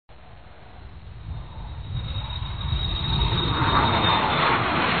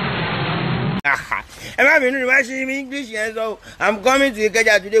I'm having English here, so I'm coming to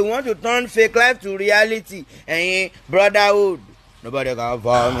Ikeja today. We want to turn fake life to reality. And brotherhood. Nobody can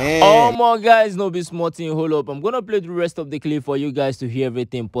farm me. Oh my guys, no be smarting. Hold up. I'm gonna play the rest of the clip for you guys to hear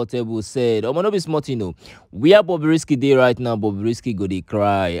everything Portable said. I'm gonna be smarting. No, we are Bobrisky day right now. Bobrisky go dey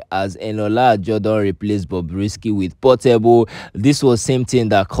cry as Eniola Ajao replaced Bobrisky with Portable. This was same thing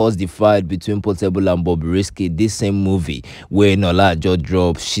that caused the fight between Portable and Bobrisky. This same movie where Eniola Ajao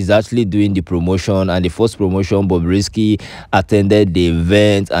dropped. She's actually doing the promotion, and the first promotion Bobrisky attended the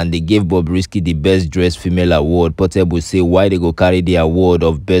event and they gave Bobrisky the best dressed female award. Portable say why they go carry the award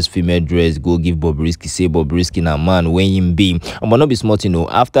of best female dress go give Bobrisky, say Bobrisky na man when him be. I'm not be smart, you know.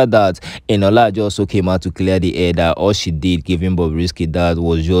 After that, Eniola Ajao also came out to clear the air that all she did giving Bobrisky that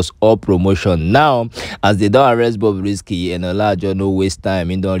was just all promotion. Now, as they don't arrest Bobrisky, Eniola Ajao no waste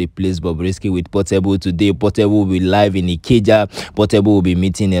time. He don't replace Bobrisky with Portable today. Portable will be live in Ikeja. Portable will be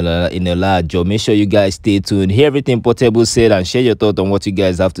meeting Eniola Ajao. Make sure you guys stay tuned. Hear everything Portable said and share your thoughts on what you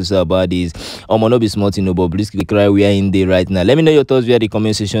guys have to say about this. I'm not be smart, you know. Bobrisky cry. We are in there right now. Let me know your thoughts via the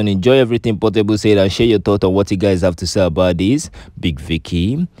comment section. Enjoy everything Portable said and share your thoughts on what you guys have to say about this. Big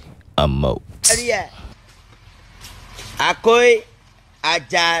Vicky, I'm out.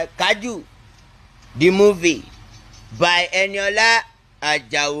 Ikeja Kaju, the movie by Eniola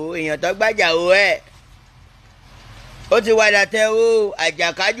Ajao. Èèyàn tó gbàjàwó ẹ̀. Ó ti wàdà tẹ́ o,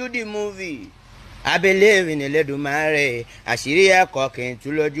 Ajao the movie. I believe in Elédùmarè. Àṣírí ẹ̀kọ́ kì í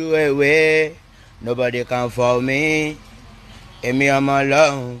tú lójú ewé. Nobody can fool me. Èmi ọmọ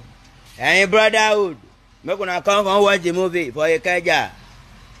Ọlọ́run. Ẹ̀yin brotherhood. Make una come watch the movie for Ikeja.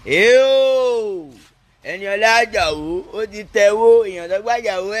 Eniola Ajao, ó ti tẹ̀wó, èèyàn tó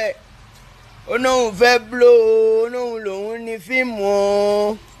gbàjàwó ẹ̀. Ó nóhun fẹ́ blow, ó nóhun lòun ní fíìmù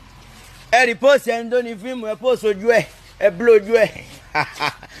o. Ẹ repost ẹni tó ní fíìmù, ẹ post ojú ẹ̀, ẹ blow ojú ẹ̀.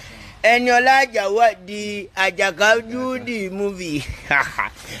 Eniola Ajao the Ajao the movie.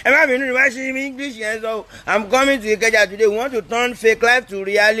 I'm having English here, so I'm coming to Ikeja today. We want to turn fake life to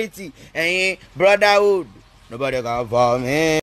reality. And brotherhood. Nobody can farm me.